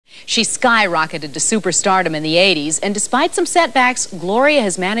She skyrocketed to superstardom in the 80s, and despite some setbacks, Gloria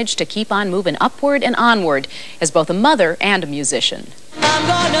has managed to keep on moving upward and onward as both a mother and a musician.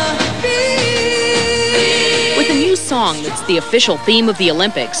 With a new song that's the official theme of the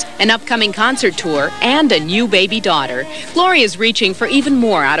Olympics, an upcoming concert tour, and a new baby daughter, Gloria is reaching for even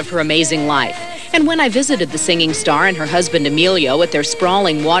more out of her amazing life. And when I visited the singing star and her husband Emilio at their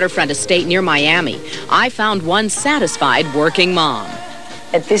sprawling waterfront estate near Miami, I found one satisfied working mom.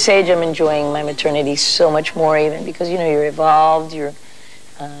 At this age, I'm enjoying my maternity so much more, even because, you know, you're evolved,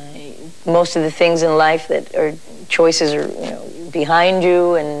 most of the things in life that are choices are, you know, behind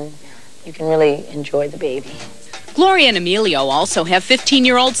you, and you can really enjoy the baby. Gloria and Emilio also have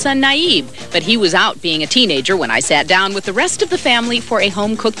 15-year-old son Naib, but he was out being a teenager when I sat down with the rest of the family for a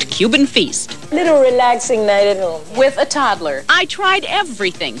home-cooked Cuban feast. Little relaxing night at home. With a toddler. I tried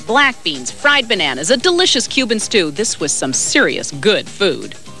everything. Black beans, fried bananas, a delicious Cuban stew. This was some serious good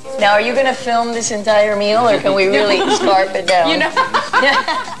food. Now, are you going to film this entire meal, or can we really scarf it down? You know.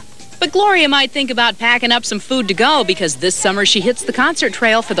 But Gloria might think about packing up some food to go because this summer she hits the concert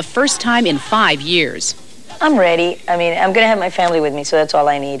trail for the first time in 5 years. I'm ready. I mean, I'm going to have my family with me, so that's all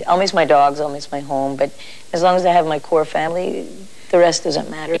I need. I'll miss my dogs, I'll miss my home, but as long as I have my core family, the rest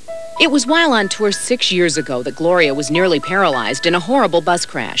doesn't matter. It was while on tour 6 years ago that Gloria was nearly paralyzed in a horrible bus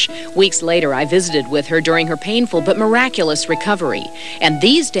crash. Weeks later, I visited with her during her painful but miraculous recovery. And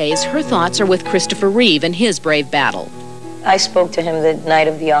these days, her thoughts are with Christopher Reeve and his brave battle. I spoke to him the night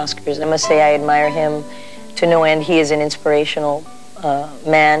of the Oscars. I must say I admire him to no end. He is an inspirational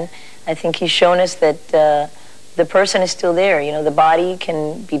man. I think he's shown us that the person is still there. You know, the body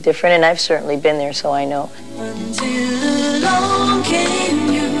can be different, and I've certainly been there, so I know.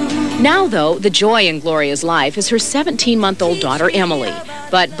 Now, though, the joy in Gloria's life is her 17-month-old daughter, Emily.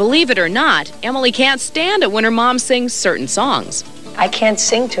 But believe it or not, Emily can't stand it when her mom sings certain songs. I can't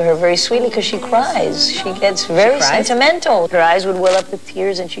sing to her very sweetly because she cries. She gets very sentimental. Her eyes would well up with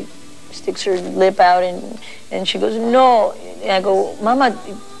tears, and she sticks her lip out, and she goes, no. And I go, Mama,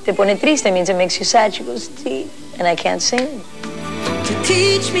 te pone triste, means it makes you sad. She goes, sí, and I can't sing. To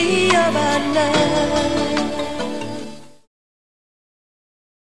teach me about love.